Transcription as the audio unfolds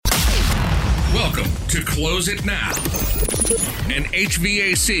to Close It Now, an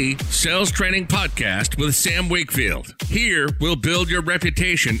HVAC sales training podcast with Sam Wakefield. Here, we'll build your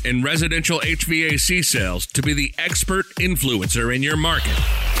reputation in residential HVAC sales to be the expert influencer in your market.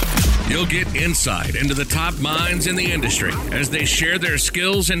 You'll get insight into the top minds in the industry as they share their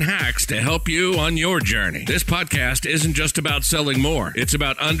skills and hacks to help you on your journey. This podcast isn't just about selling more. It's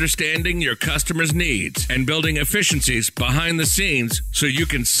about understanding your customers' needs and building efficiencies behind the scenes so you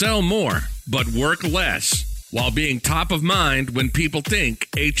can sell more but work less while being top of mind when people think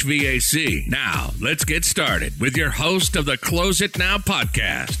HVAC. Now, let's get started with your host of the Close It Now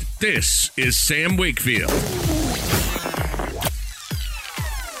podcast. This is Sam Wakefield.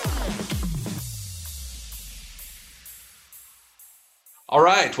 All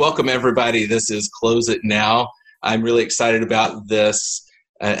right, welcome everybody. This is Close It Now. I'm really excited about this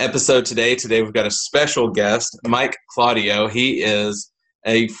episode today. Today we've got a special guest, Mike Claudio. He is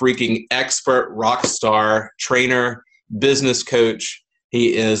a freaking expert rock star trainer, business coach.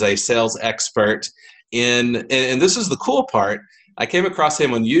 He is a sales expert and this is the cool part. I came across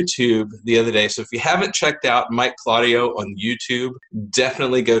him on YouTube the other day. So if you haven't checked out Mike Claudio on YouTube,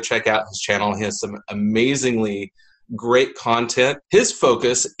 definitely go check out his channel. He has some amazingly great content. His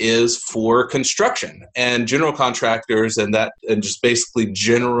focus is for construction and general contractors and just basically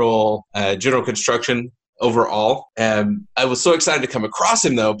general construction overall. And I was so excited to come across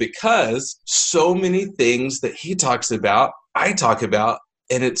him though, because so many things that he talks about, I talk about,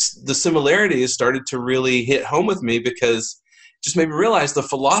 and it's the similarities started to really hit home with me because it just made me realize the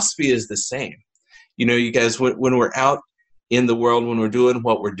philosophy is the same. You know, you guys, when we're out in the world, when we're doing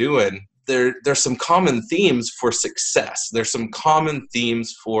what we're doing, there's some common themes for success. There's some common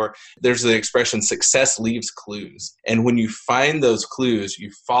themes there's the expression, success leaves clues. And when you find those clues, you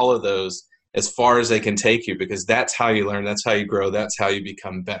follow those as far as they can take you, because that's how you learn, that's how you grow, that's how you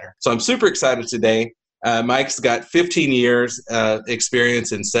become better. So I'm super excited today. Mike's got 15 years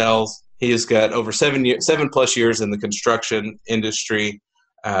experience in sales. He's got over 7+ years in the construction industry.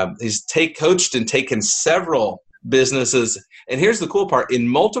 He's coached and taken several businesses. And here's the cool part, in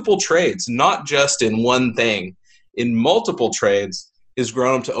multiple trades, not just in one thing, in multiple trades, has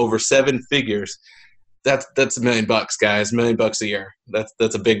grown to over 7 figures. That's $1 million, guys, $1 million a year.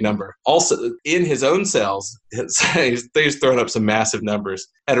 That's a big number. Also, in his own sales, he's thrown up some massive numbers.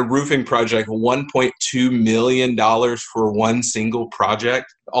 Had a roofing project, $1.2 million for one single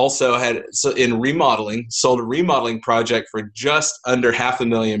project. Also in remodeling, sold a remodeling project for just under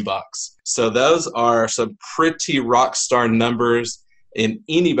 $500,000. So those are some pretty rock star numbers in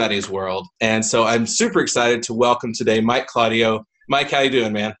anybody's world. And so I'm super excited to welcome today Mike Claudio. Mike, how you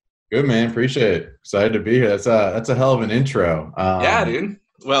doing, man? Good, man. Appreciate it. Excited to be here. That's a hell of an intro. Yeah, dude.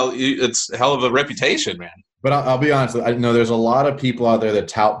 Well, it's a hell of a reputation, man. But I'll be honest. I know there's a lot of people out there that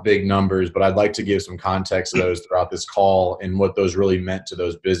tout big numbers, but I'd like to give some context to those throughout this call and what those really meant to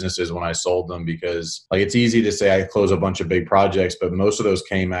those businesses when I sold them. Because it's easy to say I close a bunch of big projects, but most of those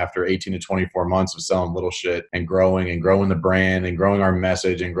came after 18 to 24 months of selling little shit and growing the brand and growing our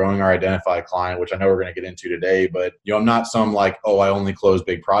message and growing our identified client, which I know we're going to get into today. But I'm not some I only close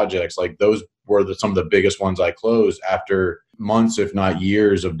big projects. Those were some of the biggest ones I closed after months, if not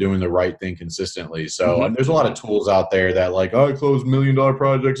years, of doing the right thing consistently. So there's a lot of tools out there that I close $1 million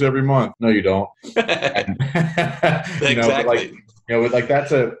projects every month. No, you don't. Exactly.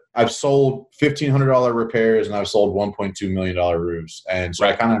 I've sold $1,500 repairs and I've sold $1.2 million roofs. And so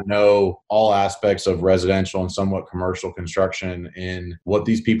I kind of know all aspects of residential and somewhat commercial construction in what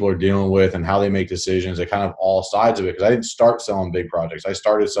these people are dealing with and how they make decisions and kind of all sides of it. Because I didn't start selling big projects. I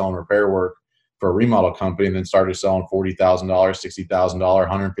started selling repair work for a remodel company and then started selling $40,000,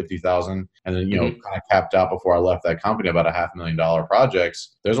 $60,000, $150,000. And then, kind of capped out before I left that company about $500,000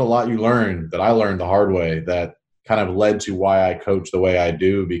 projects. There's a lot you learn that I learned the hard way that kind of led to why I coach the way I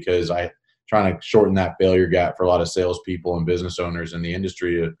do, because I trying to shorten that failure gap for a lot of salespeople and business owners in the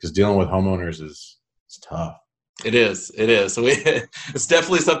industry, because dealing with homeowners is tough. It is. It's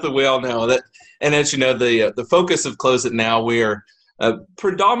definitely something we all know that. And as you know, the focus of Close It Now, we are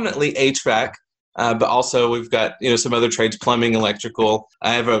predominantly HVAC. But also we've got, some other trades, plumbing, electrical.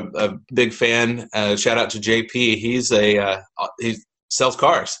 I have a big fan, shout out to JP. He sells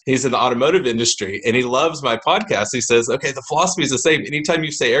cars. He's in the automotive industry and he loves my podcast. He says, okay, the philosophy is the same. Anytime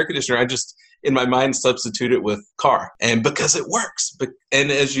you say air conditioner, I just, in my mind, substitute it with car. And because it works.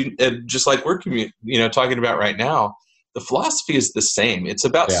 And just like we're talking about right now, the philosophy is the same. It's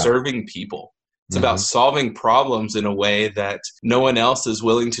about serving people. It's about solving problems in a way that no one else is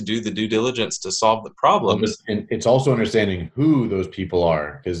willing to do the due diligence to solve the problems. And it's also understanding who those people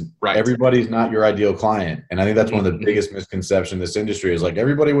are, because Right. everybody's not your ideal client. And I think that's one of the biggest misconceptions in this industry is like,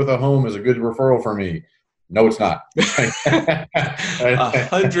 everybody with a home is a good referral for me. No, it's not.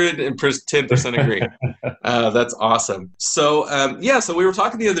 110% agree. That's awesome. So, so we were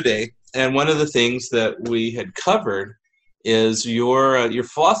talking the other day, and one of the things that we had covered is your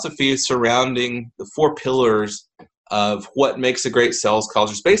philosophy surrounding the 4 pillars of what makes a great sales call,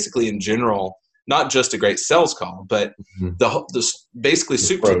 just basically in general, not just a great sales call, but the basically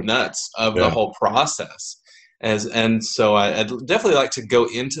soup to nuts of the whole process. And so I'd definitely like to go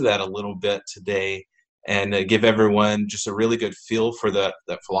into that a little bit today and give everyone just a really good feel for that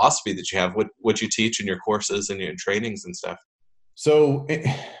philosophy that you have, what you teach in your courses and your trainings and stuff. So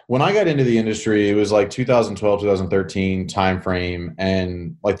when I got into the industry, it was like 2012, 2013 timeframe.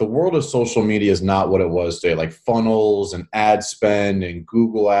 And like the world of social media is not what it was today, like funnels and ad spend and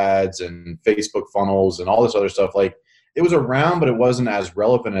Google ads and Facebook funnels and all this other stuff. Like it was around, but it wasn't as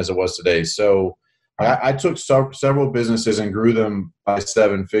relevant as it was today. So I took several businesses and grew them by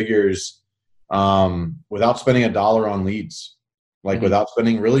 7 figures without spending $1 on leads, like without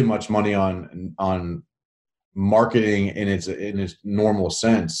spending really much money on marketing in its normal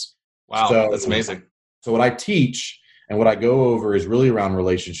sense. Wow, so, that's amazing. So what I teach and what I go over is really around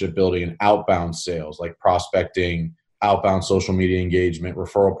relationship building and outbound sales, like prospecting, outbound social media engagement,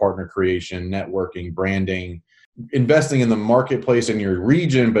 referral partner creation, networking, branding, investing in the marketplace in your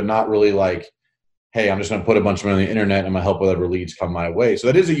region, but not really like, hey, I'm just going to put a bunch of money on the internet and I'm going to help whatever leads come my way. So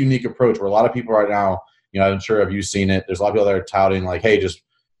that is a unique approach where a lot of people right now, I'm sure have you seen it. There's a lot of people that are touting like, hey, just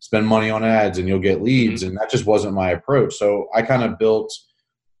spend money on ads and you'll get leads. And that just wasn't my approach. So I kind of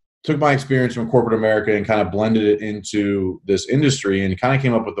took my experience from corporate America and kind of blended it into this industry and kind of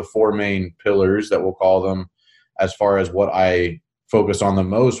came up with the 4 main pillars that we'll call them as far as what I focus on the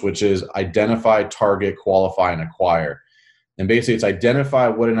most, which is identify, target, qualify, and acquire. And basically it's identify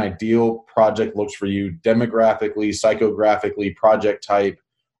what an ideal project looks for you demographically, psychographically, project type,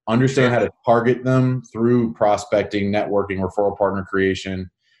 understand how to target them through prospecting, networking, referral partner creation.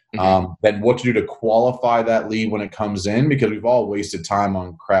 Then what to do to qualify that lead when it comes in, because we've all wasted time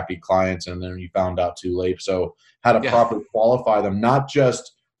on crappy clients and then you found out too late. So how to properly qualify them, not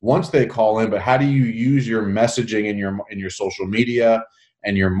just once they call in, but how do you use your messaging in your social media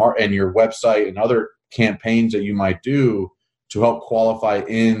and your website and other campaigns that you might do to help qualify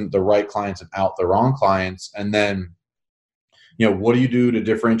in the right clients and out the wrong clients. And then, what do you do to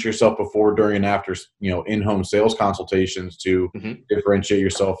differentiate yourself before, during, and after, in-home sales consultations to differentiate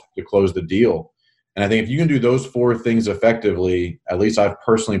yourself to close the deal? And I think if you can do those 4 things effectively, at least I've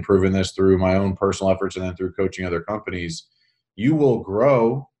personally proven this through my own personal efforts and then through coaching other companies, you will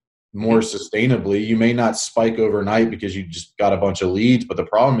grow more sustainably. You may not spike overnight because you just got a bunch of leads, but the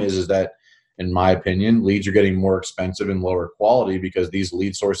problem is that, in my opinion, leads are getting more expensive and lower quality because these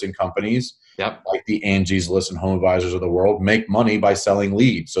lead sourcing companies, like the Angie's List and Home Advisors of the world, make money by selling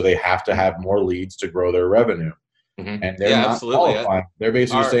leads. So they have to have more leads to grow their revenue. And they're not qualifying. They're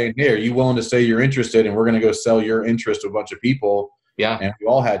basically saying, hey, are you willing to say you're interested and we're going to go sell your interest to a bunch of people? And we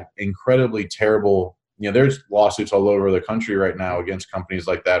all had incredibly terrible, there's lawsuits all over the country right now against companies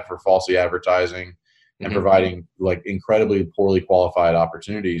like that for falsely advertising and providing like incredibly poorly qualified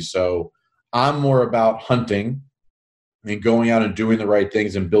opportunities. So I'm more about hunting and going out and doing the right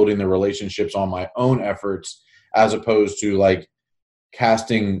things and building the relationships on my own efforts, as opposed to like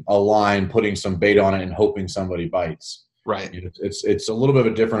casting a line, putting some bait on it and hoping somebody bites. Right. It's a little bit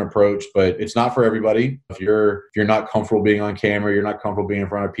of a different approach, but it's not for everybody. If you're not comfortable being on camera, you're not comfortable being in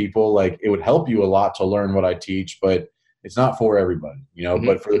front of people, like it would help you a lot to learn what I teach, but it's not for everybody,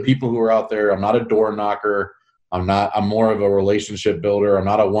 but for the people who are out there, I'm not a door knocker. I'm more of a relationship builder. I'm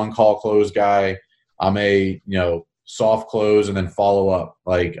not a one call close guy. I'm a, soft close and then follow up.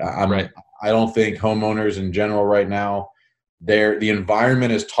 Like I don't think homeowners in general right now, the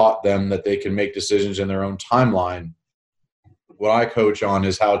environment has taught them that they can make decisions in their own timeline. What I coach on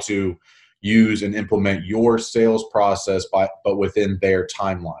is how to use and implement your sales process but within their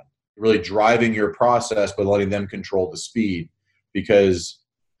timeline, really driving your process, but letting them control the speed. Because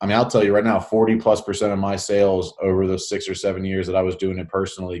I'll tell you right now, 40+% of my sales over the 6 or 7 years that I was doing it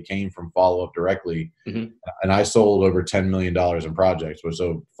personally came from follow-up directly. And I sold over $10 million in projects.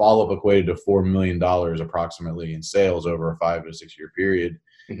 So follow-up equated to $4 million approximately in sales over a 5 to 6 year period.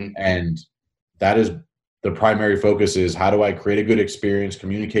 And that is the primary focus, is how do I create a good experience,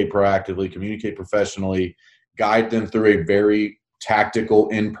 communicate proactively, communicate professionally, guide them through a very tactical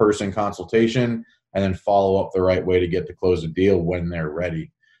in-person consultation, and then follow up the right way to get to close a deal when they're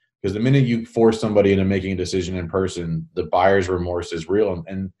ready. Because the minute you force somebody into making a decision in person, the buyer's remorse is real,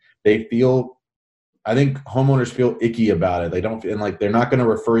 and they feel. I think homeowners feel icky about it. They don't, and like they're not going to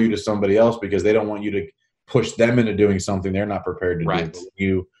refer you to somebody else because they don't want you to push them into doing something they're not prepared to do. But when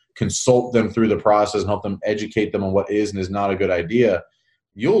you consult them through the process and help them educate them on what is and is not a good idea,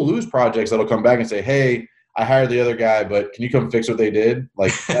 you'll lose projects that'll come back and say, "Hey, I hired the other guy, but can you come fix what they did?"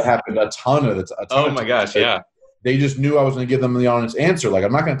 Like that happened a ton of it. Oh my gosh, yeah. They just knew I was going to give them the honest answer. Like,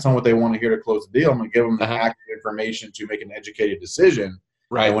 I'm not going to tell them what they want to hear to close the deal. I'm going to give them the accurate information to make an educated decision.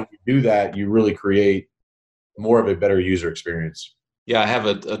 Right. And when you do that, you really create more of a better user experience. Yeah, I have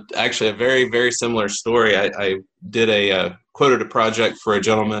actually a very, very similar story. I did quoted a project for a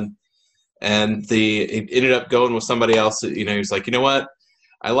gentleman, and he ended up going with somebody else. He was like, you know what?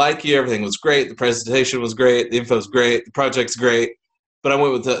 I like you. Everything was great. The presentation was great. The info was great. The project's great. But I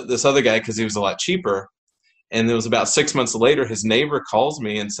went with this other guy because he was a lot cheaper. And it was about 6 months later, his neighbor calls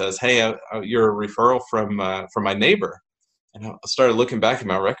me and says, "Hey, you're a referral from my neighbor." And I started looking back at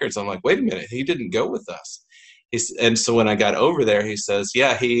my records. I'm like, wait a minute, he didn't go with us. And so when I got over there, he says,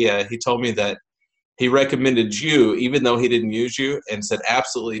 yeah, he told me that he recommended you, even though he didn't use you, and said,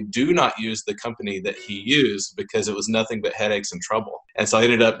 absolutely do not use the company that he used because it was nothing but headaches and trouble. And so I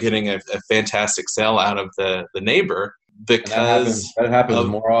ended up getting a fantastic sale out of the neighbor because that happens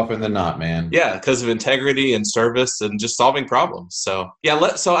more often than not, man. Yeah, because of integrity and service and just solving problems. So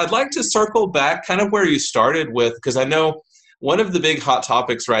yeah, so I'd like to circle back kind of where you started with, because I know one of the big hot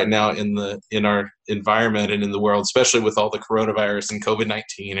topics right now in our environment and in the world, especially with all the coronavirus and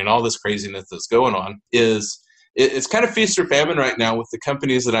COVID-19 and all this craziness that's going on, is it's kind of feast or famine right now with the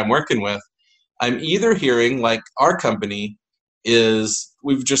companies that I'm working with. I'm either hearing, like our company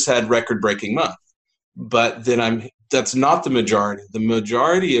we've just had record-breaking month, but then that's not the majority. The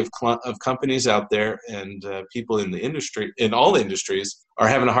majority of companies out there and people in the industry, in all industries, are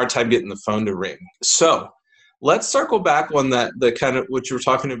having a hard time getting the phone to ring. So let's circle back on the kind of what you were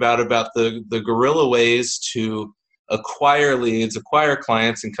talking about the guerrilla ways to acquire leads, acquire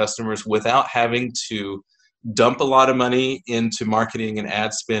clients and customers without having to dump a lot of money into marketing and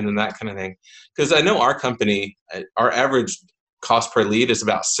ad spend and that kind of thing. Because I know our company, our average cost per lead is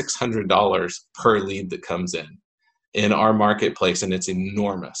about $600 per lead that comes in our marketplace, and it's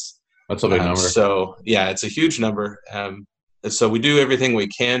enormous. That's a big number. So yeah, it's a huge number. And so we do everything we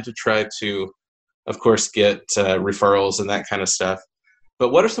can to try to, of course, get referrals and that kind of stuff. But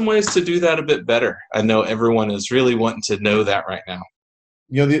what are some ways to do that a bit better? I know everyone is really wanting to know that right now.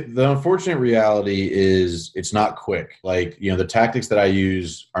 The unfortunate reality is it's not quick. Like, the tactics that I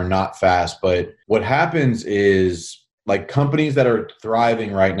use are not fast, but what happens is, like, companies that are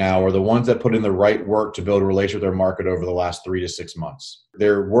thriving right now are the ones that put in the right work to build a relationship with their market over the last 3 to 6 months.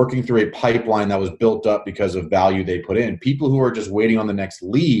 They're working through a pipeline that was built up because of value they put in. People who are just waiting on the next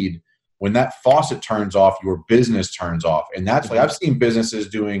lead, when that faucet turns off, your business turns off. And that's like, I've seen businesses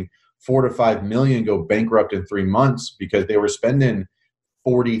doing $4 to $5 million go bankrupt in 3 months because they were spending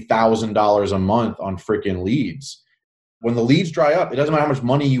 $40,000 a month on freaking leads. When the leads dry up, it doesn't matter how much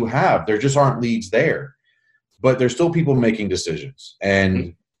money you have. There just aren't leads there. But there's still people making decisions.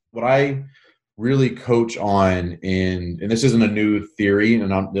 And what I really coach on and this isn't a new theory,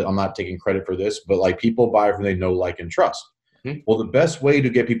 and I'm not taking credit for this, but like, people buy from they know, like, and trust. Well, the best way to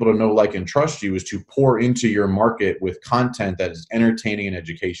get people to know, like, and trust you is to pour into your market with content that is entertaining and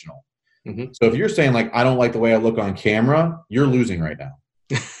educational. So if you're saying, like, I don't like the way I look on camera, you're losing right now.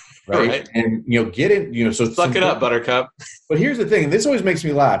 Right? And get it, so suck it up, Buttercup. But here's the thing, and this always makes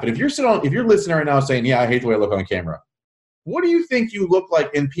me laugh. And if you're listening right now saying, yeah, I hate the way I look on camera, what do you think you look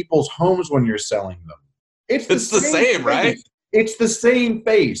like in people's homes when you're selling them? It's the same, right? It's the same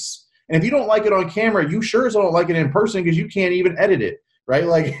face. And if you don't like it on camera, you sure as hell don't like it in person because you can't even edit it, right?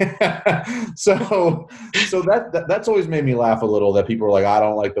 Like, so that's always made me laugh a little, that people are like, I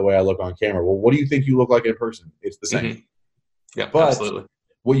don't like the way I look on camera. Well, what do you think you look like in person? It's the same. Yeah, but absolutely.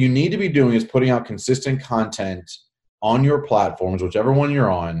 What you need to be doing is putting out consistent content on your platforms, whichever one you're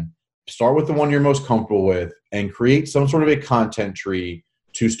on. Start with the one you're most comfortable with and create some sort of a content tree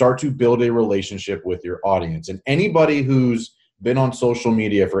to start to build a relationship with your audience. And anybody who's been on social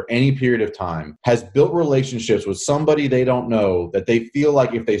media for any period of time has built relationships with somebody they don't know that they feel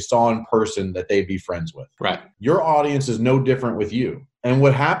like if they saw in person that they'd be friends with. Right. Your audience is no different with you. And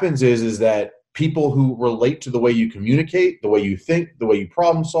what happens is that people who relate to the way you communicate, the way you think, the way you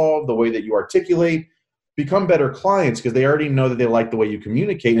problem solve, the way that you articulate, become better clients because they already know that they like the way you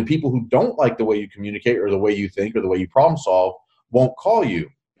communicate. And people who don't like the way you communicate or the way you think or the way you problem solve won't call you.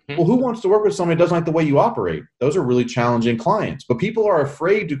 Well, who wants to work with somebody who doesn't like the way you operate? Those are really challenging clients. But people are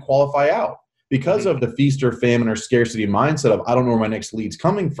afraid to qualify out. because of the feast or famine or scarcity mindset of I don't know where my next lead's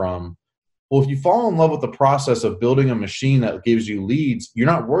coming from. Well, if you fall in love with the process of building a machine that gives you leads, you're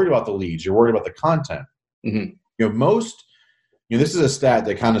not worried about the leads. You're worried about the content. This is a stat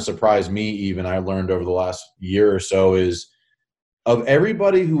that kind of surprised me even, I learned over the last year or so, is of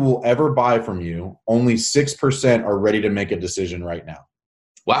everybody who will ever buy from you, only 6% are ready to make a decision right now.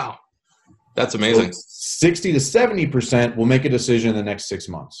 Wow. That's amazing. So 60 to 70% will make a decision in the next 6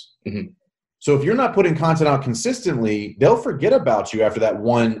 months. So if you're not putting content out consistently, they'll forget about you after that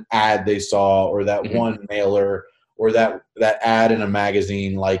one ad they saw or that one mailer or that ad in a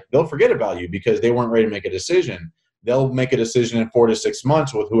magazine. Like, they'll forget about you because they weren't ready to make a decision. They'll make a decision in 4 to 6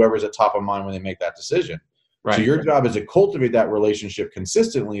 months with whoever's at top of mind when they make that decision. Right. So your job is to cultivate that relationship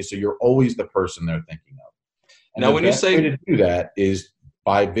consistently so you're always the person they're thinking of. And now, when you say way to do that is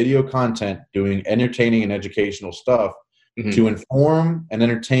by video content, doing entertaining and educational stuff to inform and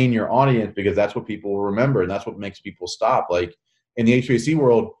entertain your audience, because that's what people will remember and that's what makes people stop. Like in the HVAC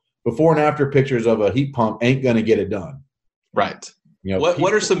world, before and after pictures of a heat pump ain't going to get it done. Right.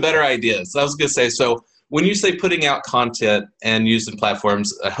 What are some better ideas? I was going to say, so when you say putting out content and using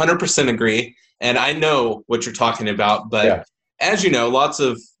platforms, 100% agree. And I know what you're talking about, but as you know, lots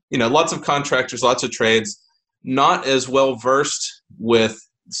of contractors, lots of trades, not as well versed with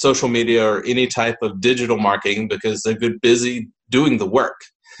social media or any type of digital marketing because they've been busy doing the work.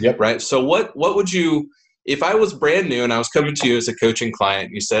 Right. So what would you, if I was brand new and I was coming to you as a coaching client,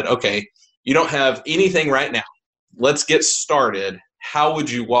 and you said, okay, you don't have anything right now, let's get started. How would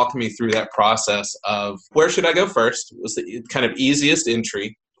you walk me through that process of where should I go first? Was the kind of easiest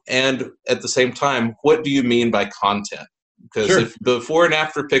entry? And at the same time, what do you mean by content? Because if the before and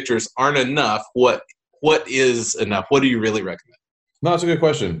after pictures aren't enough, what is enough? What do you really recommend? No, that's a good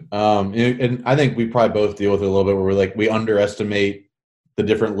question. And I think we probably both deal with it a little bit where we underestimate the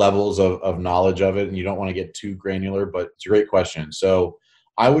different levels of knowledge of it, and you don't want to get too granular, but it's a great question. So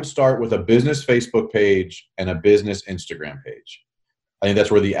I would start with a business Facebook page and a business Instagram page. I think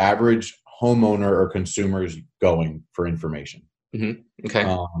that's where the average homeowner or consumer is going for information.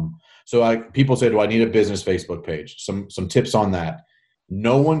 Okay. So people say, do I need a business Facebook page? Some tips on that.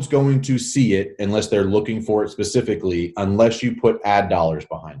 No one's going to see it unless they're looking for it specifically, unless you put ad dollars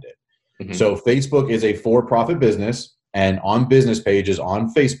behind it. So Facebook is a for-profit business, and on business pages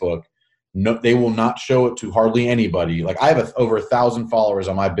on Facebook, they will not show it to hardly anybody. Like I have over 1,000 followers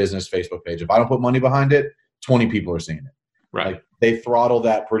on my business Facebook page. If I don't put money behind it, 20 people are seeing it. Right. Like they throttle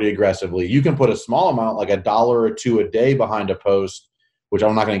that pretty aggressively. You can put a small amount, like $1 or $2 a day behind a post, which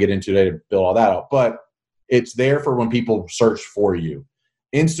I'm not going to get into today to build all that out, but it's there for when people search for you.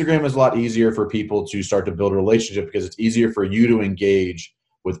 Instagram is a lot easier for people to start to build a relationship because it's easier for you to engage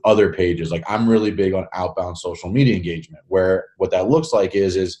with other pages. Like I'm really big on outbound social media engagement, where what that looks like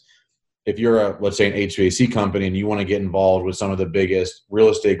is if you're let's say an HVAC company and you want to get involved with some of the biggest real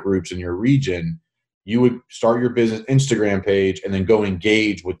estate groups in your region, you would start your business Instagram page and then go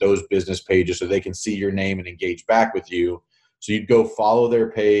engage with those business pages so they can see your name and engage back with you. So you'd go follow their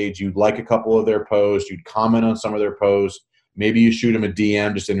page, you'd like a couple of their posts, you'd comment on some of their posts, maybe you shoot them a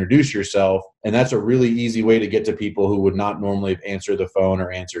DM, just introduce yourself. And that's a really easy way to get to people who would not normally have answered the phone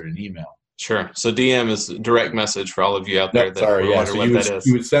or answered an email. Sure. So DM is a direct message for all of you out there that wonder what that is.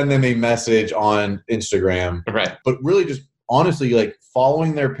 You would send them a message on Instagram. Right. But really just honestly, like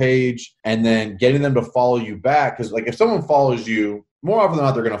following their page and then getting them to follow you back. Because like if someone follows you, more often than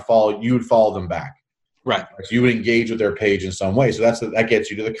not, they're going to follow, you would follow them back. Right. So you would engage with their page in some way. So that gets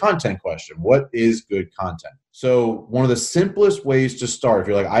you to the content question. What is good content? So one of the simplest ways to start, if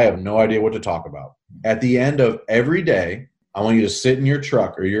you're like, I have no idea what to talk about, at the end of every day, I want you to sit in your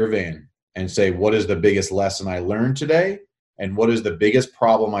truck or your van and say, what is the biggest lesson I learned today? And what is the biggest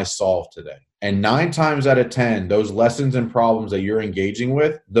problem I solved today? And 9 times out of 10, those lessons and problems that you're engaging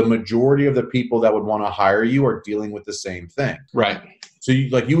with, the majority of the people that would want to hire you are dealing with the same thing. Right. So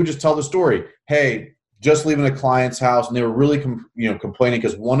you would just tell the story. Hey, just leaving a client's house, and they were really complaining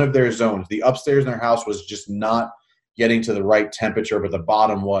because one of their zones, the upstairs in their house, was just not getting to the right temperature, but the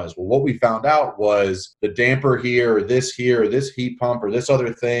bottom was. Well, what we found out was the damper here, or this heat pump, or this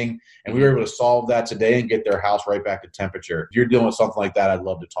other thing, and we were able to solve that today and get their house right back to temperature. If you're dealing with something like that, I'd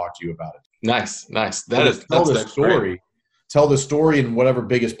love to talk to you about it. Nice. That's story. Tell the story and whatever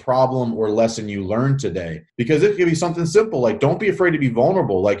biggest problem or lesson you learned today. Because it could be something simple, like don't be afraid to be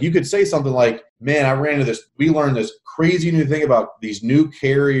vulnerable. Like you could say something like, man, we learned this crazy new thing about these new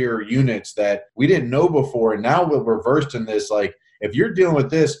carrier units that we didn't know before. And now we're versed in this. Like if you're dealing with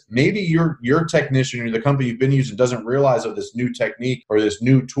this, maybe your technician or the company you've been using doesn't realize of this new technique or this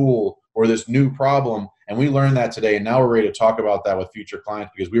new tool or this new problem. And we learned that today. And now we're ready to talk about that with future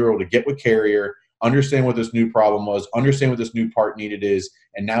clients because we were able to get with Carrier, understand what this new problem was, understand what this new part needed is,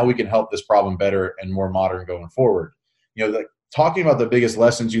 and now we can help this problem better and more modern going forward. Talking about the biggest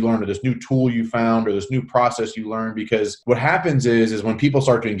lessons you learned or this new tool you found or this new process you learned, because what happens is when people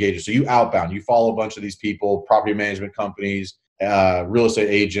start to engage, so you outbound, you follow a bunch of these people, property management companies, real estate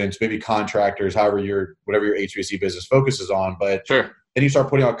agents, maybe contractors, whatever your HVAC business focuses on. But sure. Then you start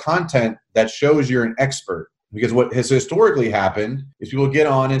putting out content that shows you're an expert. Because what has historically happened is people get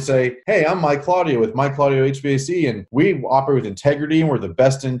on and say, hey, I'm Mike Claudio with Mike Claudio HVAC, and we operate with integrity, and we're the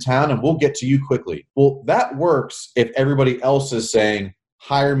best in town, and we'll get to you quickly. Well, that works if everybody else is saying,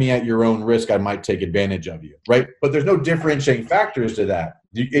 hire me at your own risk, I might take advantage of you, right? But there's no differentiating factors to that.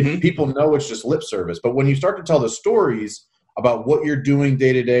 People know it's just lip service. But when you start to tell the stories about what you're doing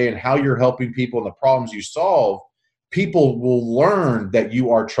day to day and how you're helping people and the problems you solve, people will learn that you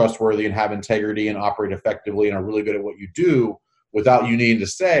are trustworthy and have integrity and operate effectively and are really good at what you do without you needing to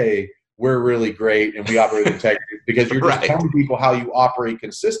say, we're really great and we operate with integrity, because you're just telling people how you operate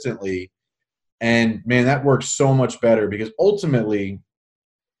consistently. And man, that works so much better because ultimately,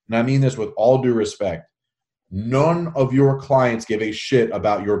 and I mean this with all due respect, none of your clients give a shit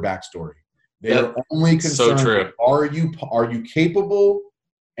about your backstory. They're only concerned, are you capable?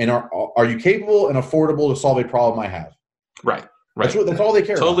 And are you capable and affordable to solve a problem I have? Right. That's all they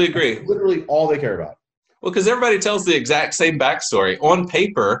care about. Totally agree. That's literally all they care about. Well, because everybody tells the exact same backstory on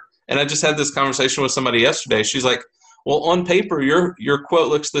paper. And I just had this conversation with somebody yesterday. She's like, well, on paper, your quote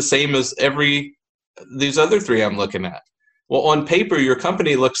looks the same as these other three I'm looking at. Well, on paper, your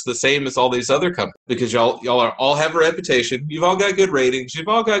company looks the same as all these other companies because y'all all have a reputation. You've all got good ratings. You've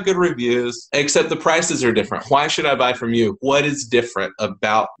all got good reviews, except the prices are different. Why should I buy from you? What is different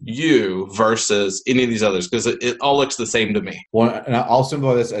about you versus any of these others? Because it all looks the same to me. Well, and I'll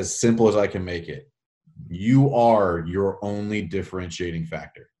simplify this as simple as I can make it. You are your only differentiating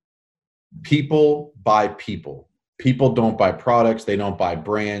factor. People buy people. People don't buy products. They don't buy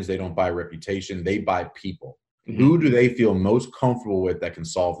brands. They don't buy reputation. They buy people. Who do they feel most comfortable with that can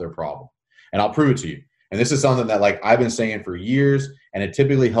solve their problem? And I'll prove it to you. And this is something that I've been saying for years, and it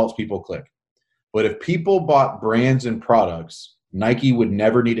typically helps people click. But if people bought brands and products, Nike would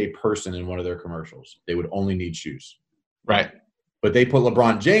never need a person in one of their commercials. They would only need shoes. Right. But they put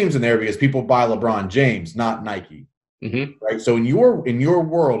LeBron James in there because people buy LeBron James, not Nike. Right. So in your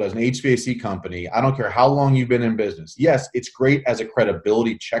world as an HVAC company, I don't care how long you've been in business. Yes, it's great as a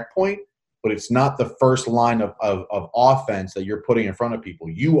credibility checkpoint, but it's not the first line of offense that you're putting in front of people.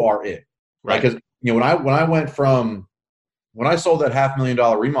 You are it. Right. Because when I sold that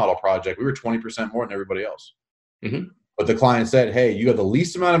 $500,000 remodel project, we were 20% more than everybody else. But the client said, hey, you have the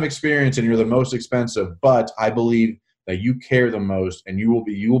least amount of experience and you're the most expensive, but I believe that you care the most and you will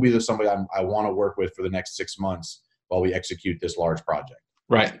be the somebody I want to work with for the next 6 months while we execute this large project.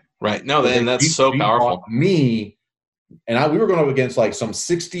 Right. No, then that's so powerful. Me. And we were going up against some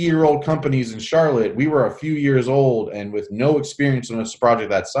 60-year-old companies in Charlotte. We were a few years old and with no experience on a project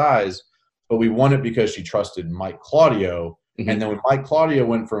that size, but we won it because she trusted Mike Claudio. And then when Mike Claudio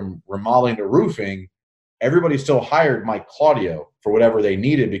went from remodeling to roofing, everybody still hired Mike Claudio for whatever they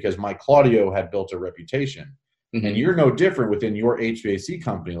needed because Mike Claudio had built a reputation. And you're no different within your HVAC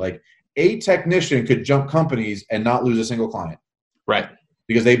company. A technician could jump companies and not lose a single client. Right.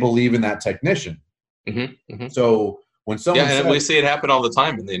 Because they believe in that technician. So when someone and we see it happen all the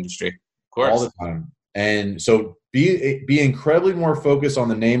time in the industry, of course. All the time. And so be incredibly more focused on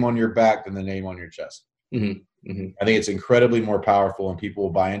the name on your back than the name on your chest. I think it's incredibly more powerful and people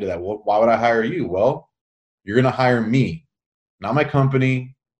will buy into that. Well, why would I hire you? Well, you're going to hire me, not my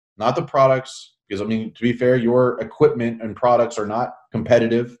company, not the products. Because, to be fair, your equipment and products are not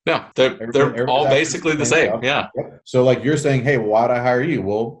competitive. No, they're all basically the same. Yeah. So you're saying, hey, why would I hire you?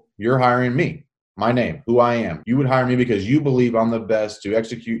 Well, you're hiring me. My name, who I am. You would hire me because you believe I'm the best to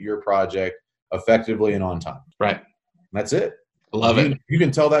execute your project effectively and on time. Right. And that's it. Love it. You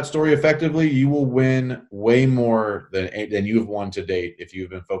can tell that story effectively. You will win way more than you've won to date if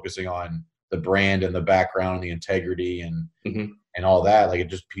you've been focusing on the brand and the background and the integrity and all that.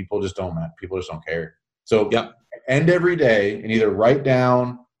 People just don't care. So end every day and either write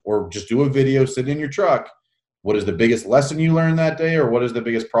down or just do a video, sit in your truck. What is the biggest lesson you learned that day, or what is the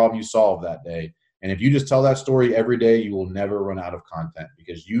biggest problem you solved that day? And if you just tell that story every day, you will never run out of content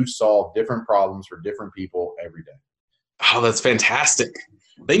because you solve different problems for different people every day. Oh, that's fantastic.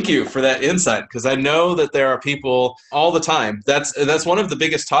 Thank you for that insight, because I know that there are people all the time. That's one of the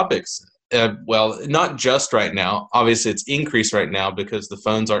biggest topics. Well, not just right now. Obviously, it's increased right now because the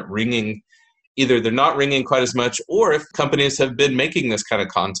phones aren't ringing either they're not ringing quite as much, or if companies have been making this kind of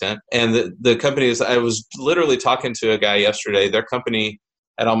content. And the companies, I was literally talking to a guy yesterday, their company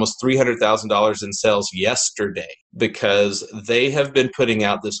at almost $300,000 in sales yesterday because they have been putting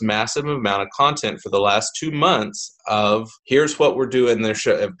out this massive amount of content for the last 2 months of here's what we're doing. They're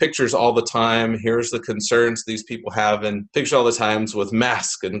showing pictures all the time. Here's the concerns these people have, and pictures all the times with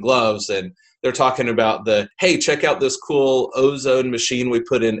masks and gloves. And they're talking about hey, check out this cool ozone machine we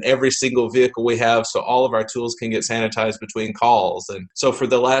put in every single vehicle we have so all of our tools can get sanitized between calls. And so for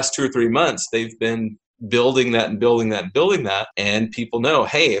the last 2 or 3 months, they've been building that and building that and building that. And people know,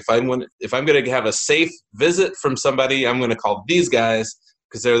 hey, if I'm going to have a safe visit from somebody, I'm going to call these guys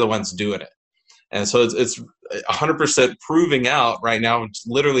because they're the ones doing it. And so it's 100% proving out right now. It's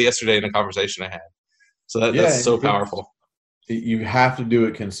literally yesterday in a conversation I had. So that's so powerful. You have to do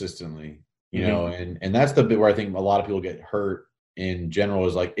it consistently, you know, and that's the bit where I think a lot of people get hurt in general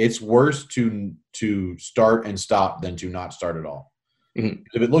is like, it's worse to start and stop than to not start at all. Mm-hmm.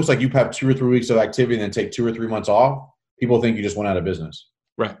 If it looks like you have 2 or 3 weeks of activity and then take 2 or 3 months off, people think you just went out of business.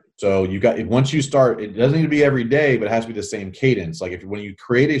 Right. So once you start, it doesn't need to be every day, but it has to be the same cadence. Like when you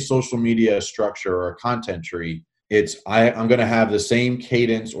create a social media structure or a content tree, I'm going to have the same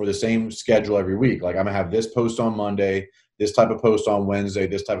cadence or the same schedule every week. Like I'm going to have this post on Monday, this type of post on Wednesday,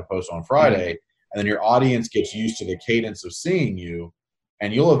 this type of post on Friday. Mm-hmm. And then your audience gets used to the cadence of seeing you.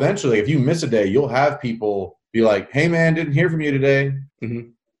 And you'll eventually, if you miss a day, you'll have people be like, hey, man, didn't hear from you today. Mm-hmm.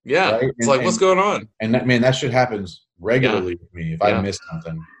 Yeah. Right? It's what's going on? And that shit happens regularly with me if I miss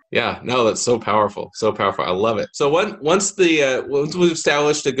something. Yeah. No, that's so powerful. So powerful. I love it. So once we've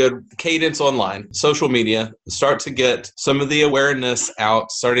established a good cadence online, social media, start to get some of the awareness out,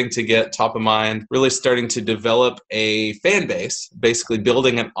 starting to get top of mind, really starting to develop a fan base, basically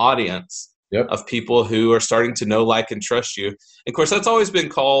building an audience. Yep. Of people who are starting to know, like, and trust you. And of course, that's always been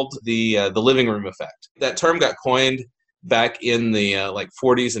called the living room effect. That term got coined back in the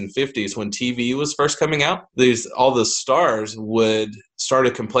 40s and 50s when TV was first coming out. All the stars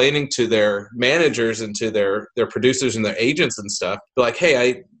started complaining to their managers and to their producers and their agents and stuff. They're like,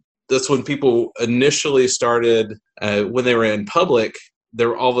 hey, that's when people initially started, when they were in public, they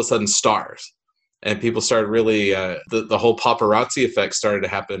were all of a sudden stars. And people started really, the whole paparazzi effect started to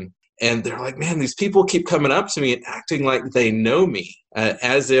happen. And they're like, man, these people keep coming up to me and acting like they know me,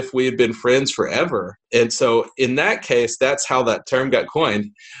 as if we had been friends forever. And so in that case, that's how that term got coined.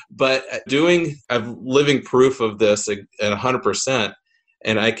 But I'm living proof of this at 100%.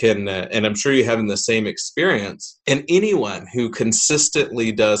 And I can, and I'm sure you're having the same experience. And anyone who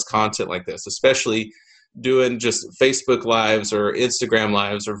consistently does content like this, especially doing just Facebook lives or Instagram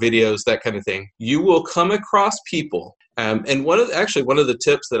lives or videos, that kind of thing, you will come across people. And one of the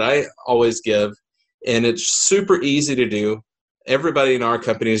tips that I always give, and it's super easy to do. Everybody in our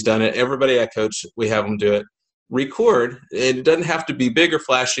company has done it. Everybody I coach, we have them do it. Record. And it doesn't have to be big or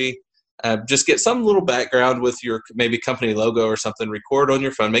flashy. Just get some little background with your maybe company logo or something. Record on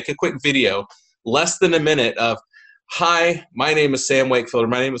your phone. Make a quick video, less than a minute of, hi, my name is Sam Wakefield, or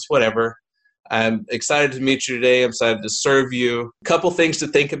my name is whatever. I'm excited to meet you today. I'm excited to serve you. A couple things to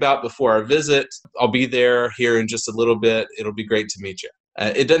think about before our visit. I'll be there here in just a little bit. It'll be great to meet you.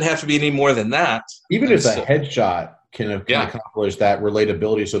 It doesn't have to be any more than that. Even if a headshot can accomplish that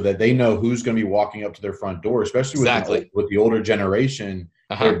relatability so that they know who's going to be walking up to their front door, especially with the older generation.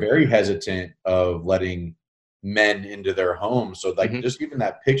 They're very hesitant of letting men into their homes. So just even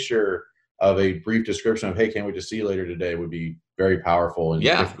that picture of a brief description of, hey, can't wait to see you later today would be very powerful. And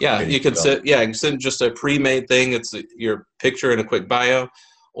you can send just a pre-made thing. It's your picture and a quick bio,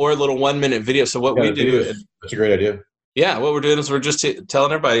 or a little 1-minute video. So what we do, that's a great idea. Yeah, what we're doing is we're just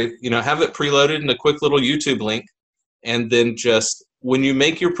telling everybody, have it preloaded in a quick little YouTube link, and then just when you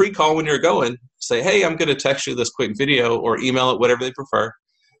make your pre-call when you're going, say, hey, I'm going to text you this quick video, or email it, whatever they prefer.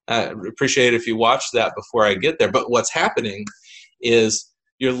 Appreciate it if you watch that before I get there. But what's happening is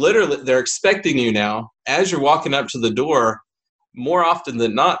they're expecting you now as you're walking up to the door. More often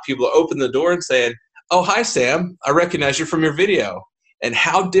than not, people open the door and saying, oh, hi, Sam. I recognize you from your video. And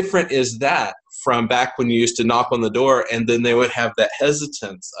how different is that from back when you used to knock on the door and then they would have that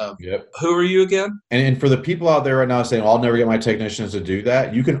hesitance of, who are you again? And for the people out there right now saying, well, I'll never get my technicians to do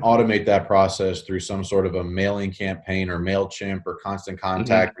that, you can automate that process through some sort of a mailing campaign or MailChimp or Constant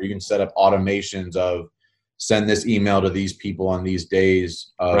Contact. Or you can set up automations of send this email to these people on these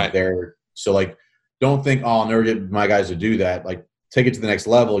days of so don't think, oh, I'll never get my guys to do that. Take it to the next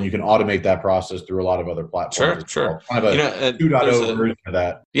level, and you can automate that process through a lot of other platforms. Sure. Kind of a 2.0 version of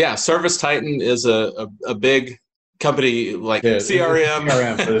that. Yeah, ServiceTitan is a big company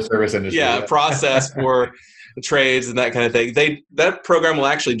CRM for the service industry. Process for trades and that kind of thing. That program will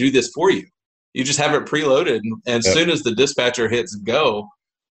actually do this for you. You just have it preloaded. And as soon as the dispatcher hits go,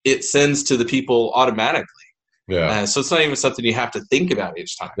 it sends to the people automatically. Yeah. So it's not even something you have to think about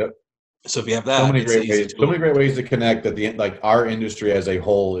each time. Yep. So if you have that, so many it's an great easy ways. tool. So many great ways to connect that like our industry as a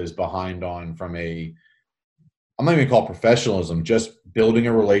whole is behind on from I'm not even call it professionalism, just building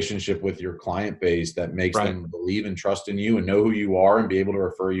a relationship with your client base that makes them believe and trust in you and know who you are and be able to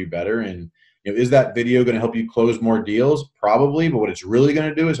refer you better. And is that video going to help you close more deals? Probably, but what it's really going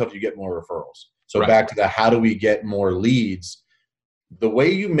to do is help you get more referrals. So back to the how do we get more leads? The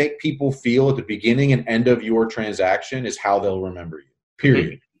way you make people feel at the beginning and end of your transaction is how they'll remember you,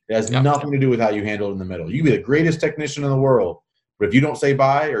 period. It has nothing to do with how you handle it in the middle. You can be the greatest technician in the world, but if you don't say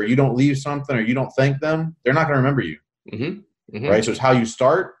bye or you don't leave something or you don't thank them, they're not going to remember you. Right? So it's how you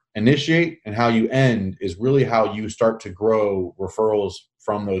start, initiate, and how you end is really how you start to grow referrals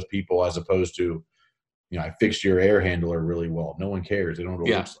from those people, as opposed to, I fixed your air handler really well. No one cares. They don't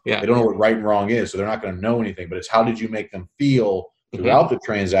know what they don't know what right and wrong is, so they're not going to know anything. But it's how did you make them feel throughout the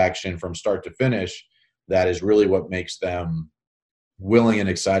transaction from start to finish? That is really what makes them willing and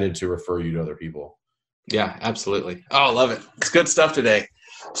excited to refer you to other people. Yeah, absolutely. Oh, I love it. It's good stuff today.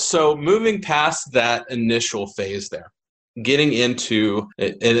 So moving past that initial phase there, getting into,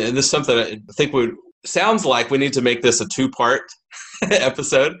 and this is something I think sounds like we need to make this a 2-part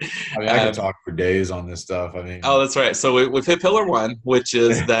episode. I mean, I could talk for days on this stuff. I mean, oh, that's right. So we've hit pillar 1, which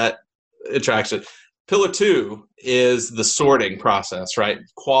is that attraction. Pillar 2 is the sorting process, right?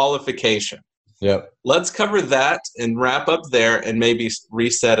 Qualification. Yep. Let's cover that and wrap up there and maybe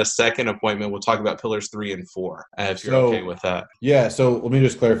reset a second appointment. We'll talk about pillars 3 and 4 if you're okay with that. Yeah. So let me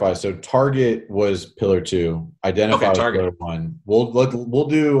just clarify. So target was pillar 2. Identify was pillar 1. We'll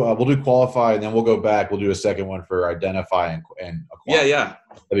do qualify, and then we'll go back. We'll do a second one for identify and acquire. Yeah.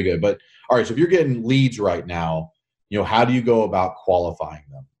 That'd be good. But all right. So if you're getting leads right now, how do you go about qualifying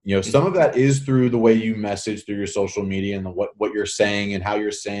them? Some of that is through the way you message through your social media and what you're saying and how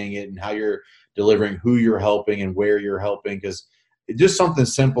you're saying it and how you're delivering, who you're helping and where you're helping. Because just something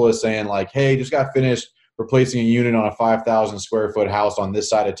simple as saying like, hey, just got finished replacing a unit on a 5,000 square foot house on this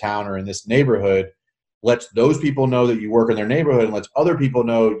side of town or in this neighborhood, lets those people know that you work in their neighborhood and lets other people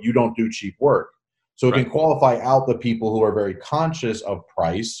know you don't do cheap work. So it can qualify out the people who are very conscious of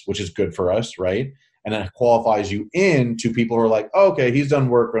price, which is good for us, right? And then it qualifies you in to people who are like, oh, okay, he's done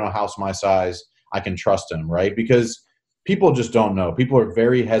work on a house my size. I can trust him, right? Because people just don't know. People are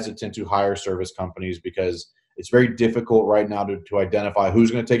very hesitant to hire service companies because it's very difficult right now to identify who's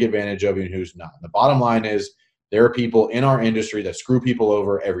going to take advantage of you and who's not. And the bottom line is there are people in our industry that screw people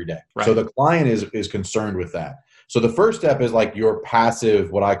over every day. Right. So the client is concerned with that. So the first step is like your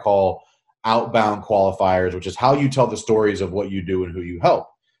passive, what I call outbound qualifiers, which is how you tell the stories of what you do and who you help.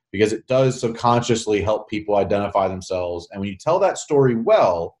 Because it does subconsciously help people identify themselves. And when you tell that story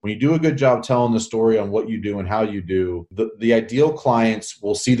well, when you do a good job telling the story on what you do and how you do, the ideal clients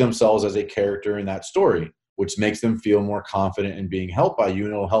will see themselves as a character in that story, which makes them feel more confident in being helped by you.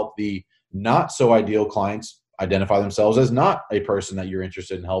 And it'll help the not so ideal clients identify themselves as not a person that you're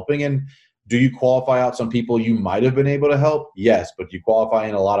interested in helping. And do you qualify out some people you might have been able to help? Yes. But do you qualify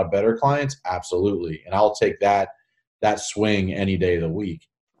in a lot of better clients? Absolutely. And I'll take that swing any day of the week.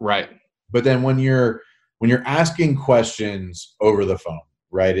 Right. But then when you're asking questions over the phone,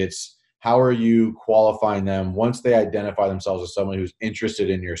 right, it's how are you qualifying them once they identify themselves as someone who's interested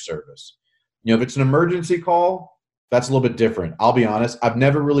in your service? If it's an emergency call, that's a little bit different. I'll be honest. I've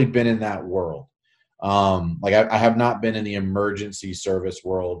never really been in that world. I have not been in the emergency service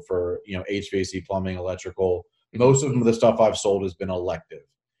world for, HVAC, plumbing, electrical. Most of the stuff I've sold has been elective.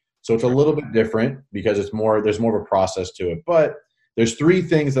 So it's a little bit different because there's more of a process to it. But there's 3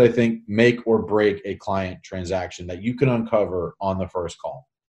 things that I think make or break a client transaction that you can uncover on the first call.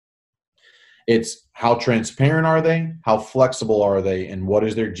 It's how transparent are they, how flexible are they, and what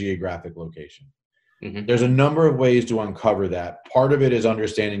is their geographic location. There's a number of ways to uncover that. Part of it is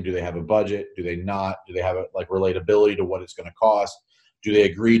understanding, do they have a budget? Do they not? Do they have relatability to what it's going to cost? Do they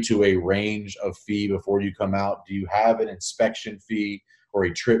agree to a range of fee before you come out? Do you have an inspection fee or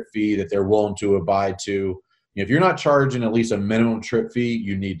a trip fee that they're willing to abide to? If you're not charging at least a minimum trip fee,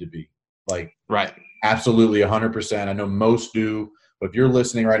 you need to be. Right. Absolutely 100%. I know most do, but if you're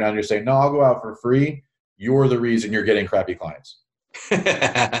listening right now and you're saying, no, I'll go out for free, you're the reason you're getting crappy clients.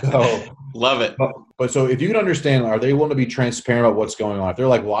 So, love it. But so if you can understand, are they willing to be transparent about what's going on? If they're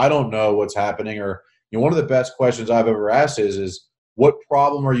like, well, I don't know what's happening, or one of the best questions I've ever asked is what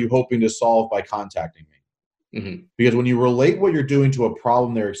problem are you hoping to solve by contacting me? Because when you relate what you're doing to a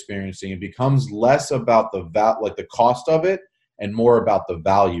problem they're experiencing, it becomes less about the cost of it and more about the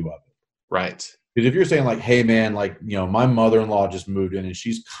value of it. Right. Because if you're saying like, hey man, like, my mother-in-law just moved in and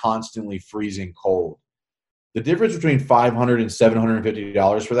she's constantly freezing cold. The difference between $500 and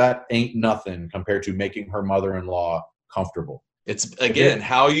 $750 for that ain't nothing compared to making her mother-in-law comfortable. It's, again,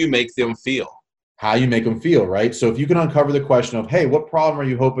 how you make them feel. How you make them feel, right? So if you can uncover the question of, hey, what problem are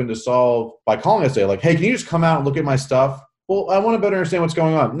you hoping to solve by calling us today? Like, hey, can you just come out and look at my stuff? Well, I want to better understand what's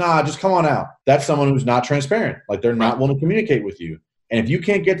going on. Nah, just come on out. That's someone who's not transparent. Like, they're not willing to communicate with you. And if you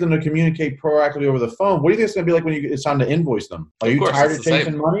can't get them to communicate proactively over the phone, what do you think it's going to be like when it's time to invoice them? Are you tired of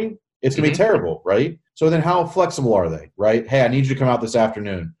chasing money? It's going to be terrible, right? So then how flexible are they, right? Hey, I need you to come out this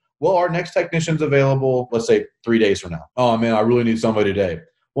afternoon. Well, our next technician's available, let's say 3 days from now. Oh, man, I really need somebody today.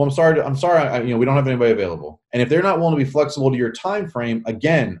 Well, I'm sorry, we don't have anybody available. And if they're not willing to be flexible to your time frame,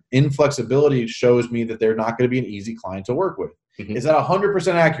 again, inflexibility shows me that they're not going to be an easy client to work with. Mm-hmm. Is that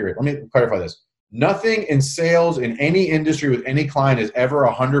 100% accurate? Let me clarify this. Nothing in sales in any industry with any client is ever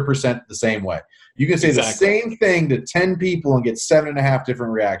 100% the same way. You can say the same thing to 10 people and get 7.5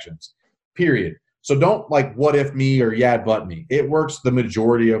 different reactions, period. So don't like what if me or yeah, but me. It works the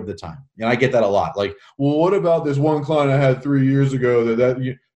majority of the time. And I get that a lot. Like, well, what about this one client I had 3 years ago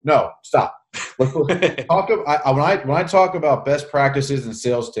no, stop. When I talk about best practices and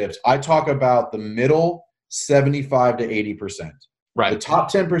sales tips, I talk about the middle 75 to 80%. Right. The top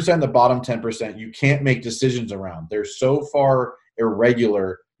 10%, the bottom 10%, you can't make decisions around. They're so far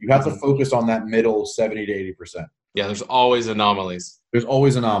irregular. You have to focus on that middle 70 to 80%. Yeah, there's always anomalies. There's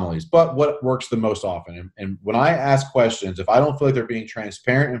always anomalies. But what works the most often? And when I ask questions, if I don't feel like they're being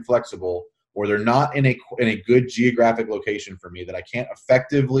transparent and flexible, or they're not in a good geographic location for me, that I can't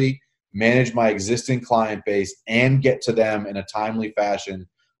effectively manage my existing client base and get to them in a timely fashion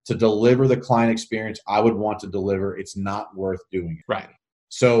to deliver the client experience I would want to deliver, it's not worth doing it. Right.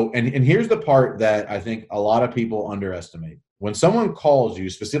 So, and here's the part that I think a lot of people underestimate. When someone calls you,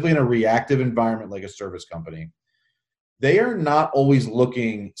 specifically in a reactive environment like a service company, they are not always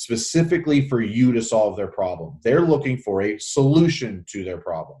looking specifically for you to solve their problem. They're looking for a solution to their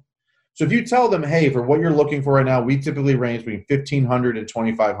problem. So if you tell them, hey, for what you're looking for right now, we typically range between $1,500 and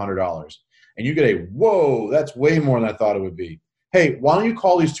 $2,500. And you get a, whoa, that's way more than I thought it would be. Hey, why don't you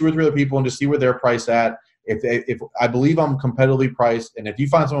call these 2 or 3 other people and just see where they're priced at? If I believe I'm competitively priced, and if you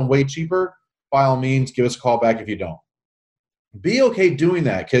find someone way cheaper, by all means, give us a call back if you don't. Be okay doing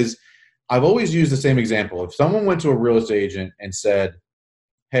that, because I've always used the same example. If someone went to a real estate agent and said,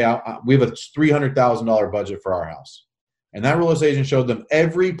 hey, we have a $300,000 budget for our house, and that real estate agent showed them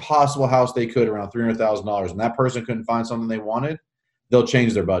every possible house they could around $300,000, and that person couldn't find something they wanted, they'll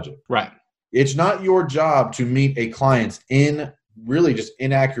change their budget. Right. It's not your job to meet a client's really just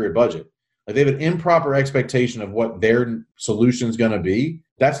inaccurate budget. Like, they have an improper expectation of what their solution is going to be.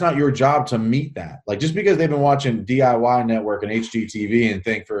 That's not your job to meet that. Like, just because they've been watching DIY Network and HGTV and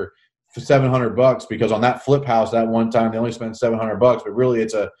think for $700, because on that flip house that one time they only spent $700, but really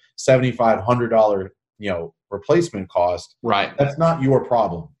it's a $7,500 replacement cost. Right. That's not your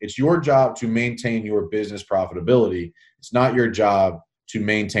problem. It's your job to maintain your business profitability. It's not your job to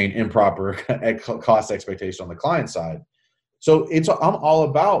maintain improper cost expectation on the client side. So I'm all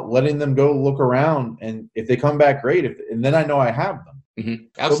about letting them go look around, and if they come back, great. And then I know I have them. Mm-hmm.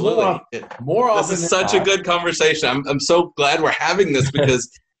 Absolutely. So more often this is such a good conversation. I'm so glad we're having this, because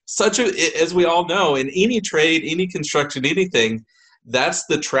as we all know, in any trade, any construction, anything, that's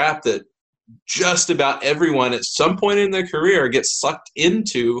the trap that just about everyone at some point in their career gets sucked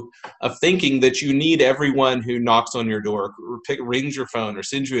into, of thinking that you need everyone who knocks on your door, or rings your phone, or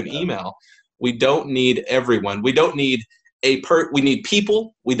sends you an email. We don't need everyone. We don't need we need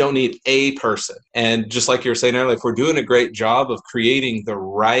people. We don't need a person. And just like you were saying earlier, if we're doing a great job of creating the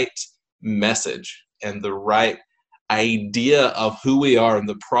right message and the right idea of who we are and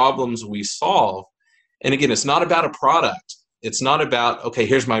the problems we solve, and again, it's not about a product. It's not about, okay,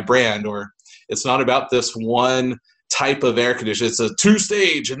 here's my brand, or it's not about this one type of air conditioner. It's a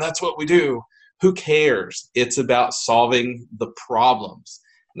 2-stage, and that's what we do. Who cares? It's about solving the problems.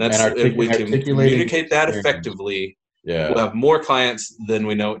 And if we can communicate that effectively, we'll have more clients than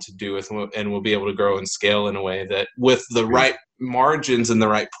we know what to do with, and we'll be able to grow and scale in a way that with the right margins and the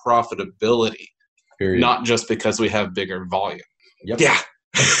right profitability, not just because we have bigger volume. Yep. Yeah.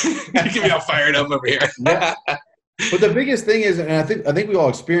 You get me all fired up over here. But the biggest thing is, and I think we all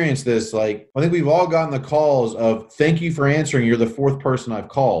experienced this, like, I think we've all gotten the calls of, thank you for answering, you're the 4th person I've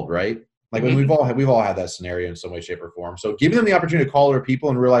called, right? Like, when we've all had that scenario in some way, shape, or form. So giving them the opportunity to call other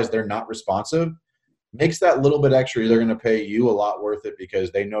people and realize they're not responsive makes that little bit extra they're going to pay you a lot worth it, because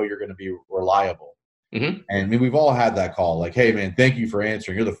they know you're going to be reliable. Mm-hmm. And I mean, we've all had that call, like, hey man, thank you for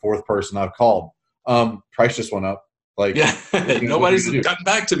answering, you're the 4th person I've called. Price just went up. Like, yeah, nobody's gotten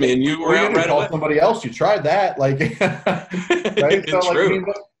back to me, and you were out right call away. somebody else. You tried that, like, right? So, like, I mean,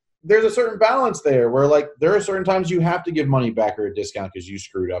 but there's a certain balance there where, like, there are certain times you have to give money back or a discount because you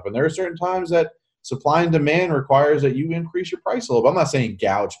screwed up, and there are certain times that supply and demand requires that you increase your price a little bit. I'm not saying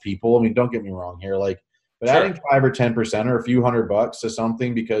gouge people. I mean, don't get me wrong here, like, but adding 5 or 10% or a few $100 to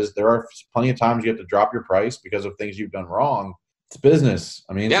something because there are plenty of times you have to drop your price because of things you've done wrong. It's business.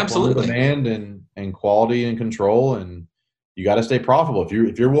 I mean, it's absolutely. Demand and quality and control, and you got to stay profitable.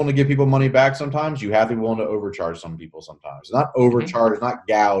 If you're willing to give people money back, sometimes you have to be willing to overcharge some people. Sometimes not overcharge, not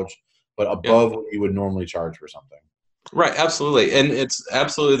gouge, but above what you would normally charge for something. Right, absolutely, and it's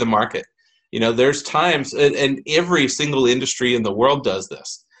absolutely the market. There's times, and every single industry in the world does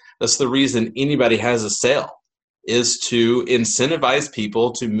this. That's the reason anybody has a sale, is to incentivize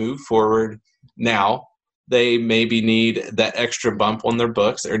people to move forward now. They maybe need that extra bump on their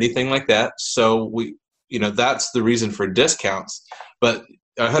books or anything like that. So that's the reason for discounts. But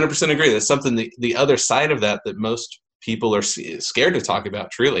I 100% agree. That's something, the other side of that most people are scared to talk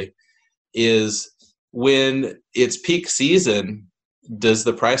about, truly, is when it's peak season, does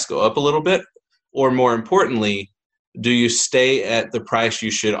the price go up a little bit? Or more importantly, do you stay at the price you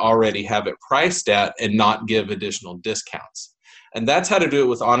should already have it priced at and not give additional discounts? And that's how to do it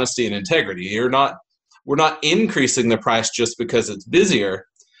with honesty and integrity. We're not increasing the price just because it's busier,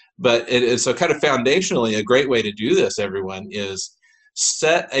 but so kind of foundationally, a great way to do this, everyone, is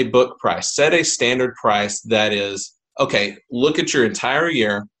set a book price, set a standard price that is, okay, look at your entire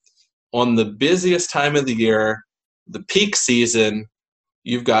year. On the busiest time of the year, the peak season,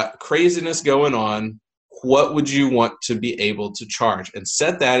 you've got craziness going on. What would you want to be able to charge? And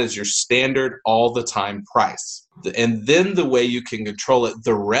set that as your standard all the time price. And then the way you can control it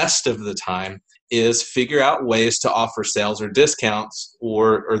the rest of the time is figure out ways to offer sales or discounts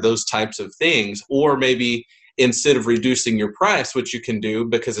or those types of things. Or maybe instead of reducing your price, which you can do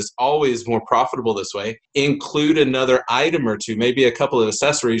because it's always more profitable this way, include another item or two, maybe a couple of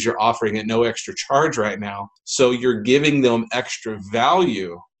accessories you're offering at no extra charge right now. So you're giving them extra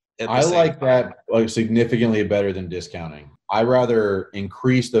value. I like that significantly better than discounting. I rather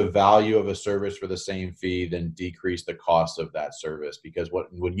increase the value of a service for the same fee than decrease the cost of that service, because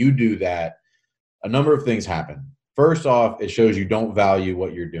when you do that, a number of things happen. First off, it shows you don't value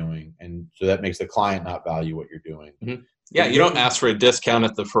what you're doing, and so that makes the client not value what you're doing. Mm-hmm. Yeah, you don't ask for a discount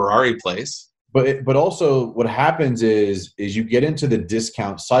at the Ferrari place. But also what happens is you get into the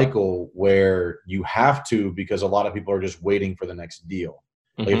discount cycle where you have to, because a lot of people are just waiting for the next deal.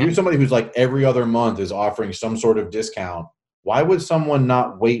 Like if you're somebody who's like every other month is offering some sort of discount, why would someone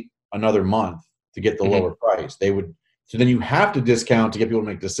not wait another month to get the lower price? They would. So then you have to discount to get people to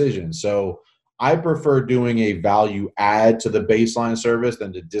make decisions. So I prefer doing a value add to the baseline service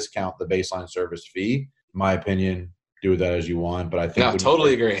than to discount the baseline service fee. In my opinion, do that as you want. But I think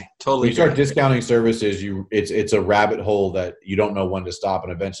totally agree. Totally. When you start discounting services, it's a rabbit hole that you don't know when to stop,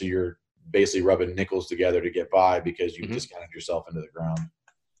 and eventually you're basically rubbing nickels together to get by because you've discounted yourself into the ground.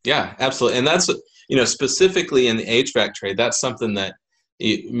 Yeah, absolutely. And that's, specifically in the HVAC trade, that's something that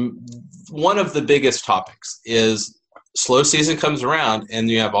one of the biggest topics is slow season comes around and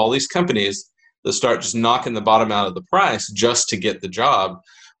you have all these companies that start just knocking the bottom out of the price just to get the job,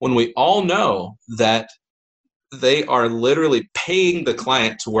 when we all know that they are literally paying the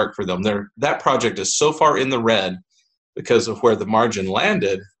client to work for them. That project is so far in the red because of where the margin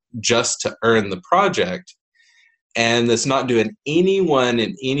landed just to earn the project. And it's not doing anyone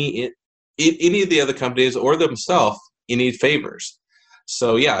in any of the other companies or themselves any favors.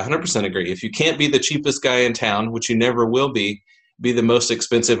 So yeah, 100% agree. If you can't be the cheapest guy in town, which you never will be the most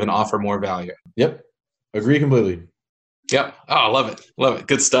expensive and offer more value. Yep. Agree completely. Yep. Oh, I love it. Love it.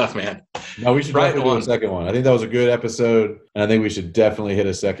 Good stuff, man. No, we should definitely do a second one. I think that was a good episode, and I think we should definitely hit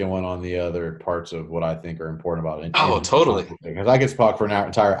a second one on the other parts of what I think are important about it. Oh, totally. Because I could talk for an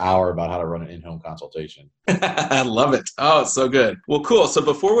entire hour about how to run an in-home consultation. I love it. Oh, it's so good. Well, cool. So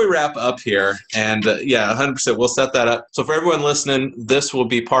before we wrap up here, and 100%, we'll set that up. So for everyone listening, this will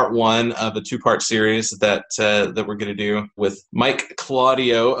be part one of a 2-part series that we're going to do with Mike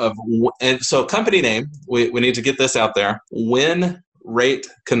Claudio and so company name, we need to get this out there, WinRate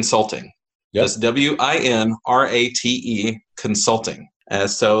Consulting. Yep. That's WINRATE Consulting.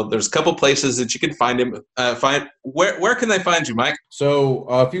 So there's a couple places that you can find him. Where can they find you, Mike? So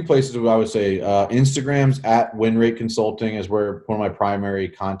a few places I would say Instagram's at WinRate Consulting is where one of my primary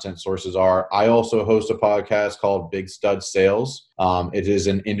content sources are. I also host a podcast called Big Stud Sales. It is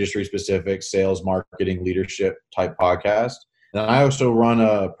an industry-specific sales, marketing, leadership type podcast. And I also run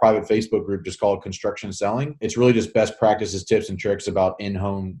a private Facebook group just called Construction Selling. It's really just best practices, tips, and tricks about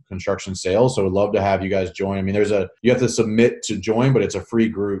in-home construction sales. So I'd love to have you guys join. I mean, you have to submit to join, but it's a free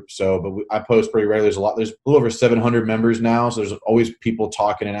group. So, I post pretty regularly. There's a little over 700 members now. So there's always people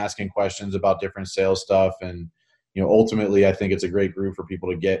talking and asking questions about different sales stuff. And, ultimately, I think it's a great group for people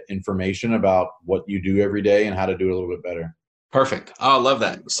to get information about what you do every day and how to do it a little bit better. Perfect. Oh, I love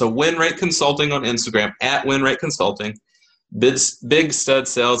that. So Win Rate Consulting on Instagram, at Win Rate Consulting. Big Stud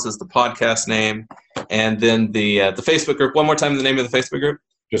Sales is the podcast name. And then the Facebook group. One more time, the name of the Facebook group?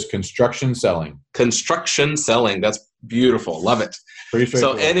 Just Construction Selling. Construction Selling. That's beautiful. Love it. Pretty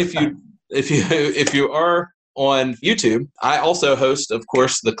straightforward. So, and if you are on YouTube, I also host, of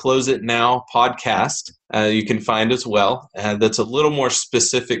course, the Close It Now podcast. You can find as well. That's a little more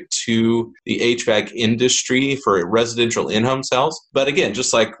specific to the HVAC industry for residential in-home sales. But again,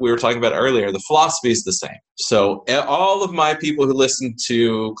 just like we were talking about earlier, the philosophy is the same. So all of my people who listen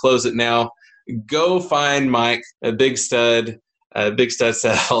to Close It Now, go find Mike, Big Stud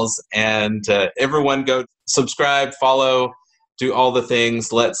Sales, and everyone go subscribe, follow, do all the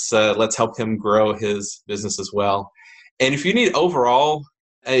things. Let's help him grow his business as well. And if you need overall,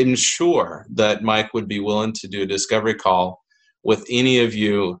 I'm sure that Mike would be willing to do a discovery call with any of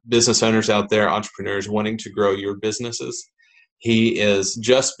you business owners out there, entrepreneurs wanting to grow your businesses. He is,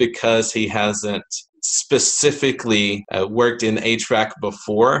 just because he hasn't specifically worked in HVAC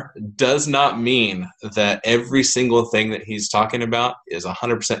before, does not mean that every single thing that he's talking about is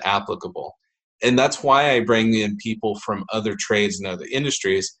 100% applicable. And that's why I bring in people from other trades and other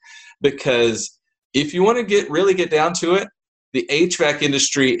industries, because if you want to really get down to it, the HVAC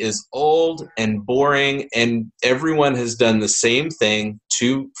industry is old and boring, and everyone has done the same thing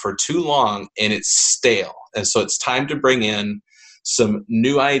for too long, and it's stale. And so it's time to bring in some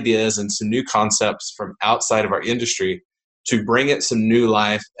new ideas and some new concepts from outside of our industry to bring it some new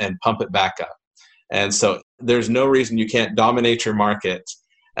life and pump it back up. And so there's no reason you can't dominate your market,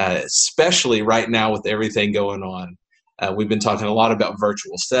 especially right now with everything going on. We've been talking a lot about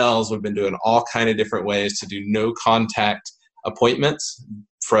virtual sales. We've been doing all kind of different ways to do no contact appointments,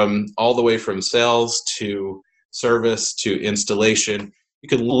 from all the way from sales to service to installation. You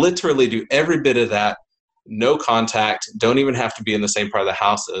can literally do every bit of that, no contact, don't even have to be in the same part of the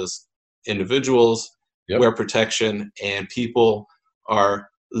house as individuals. Yep. Wear protection, and people are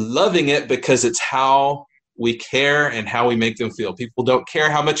loving it because it's how we care and how we make them feel. People don't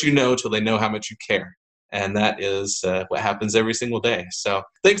care how much you know till they know how much you care. And that is what happens every single day. So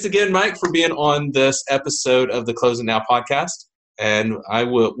thanks again, Mike, for being on this episode of the Close It Now podcast. And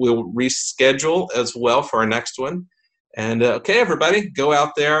we'll reschedule as well for our next one. And okay, everybody, go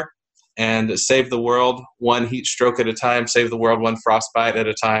out there and save the world one heat stroke at a time. Save the world one frostbite at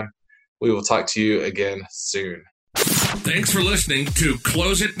a time. We will talk to you again soon. Thanks for listening to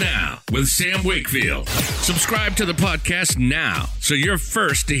Close It Now with Sam Wakefield. Subscribe to the podcast now so you're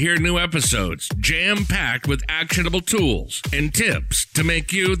first to hear new episodes, jam-packed with actionable tools and tips to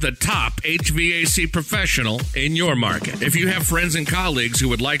make you the top HVAC professional in your market. If you have friends and colleagues who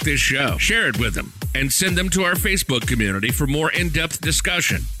would like this show, share it with them and send them to our Facebook community for more in-depth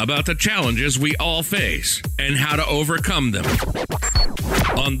discussion about the challenges we all face and how to overcome them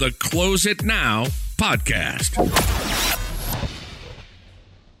on the Close It Now podcast.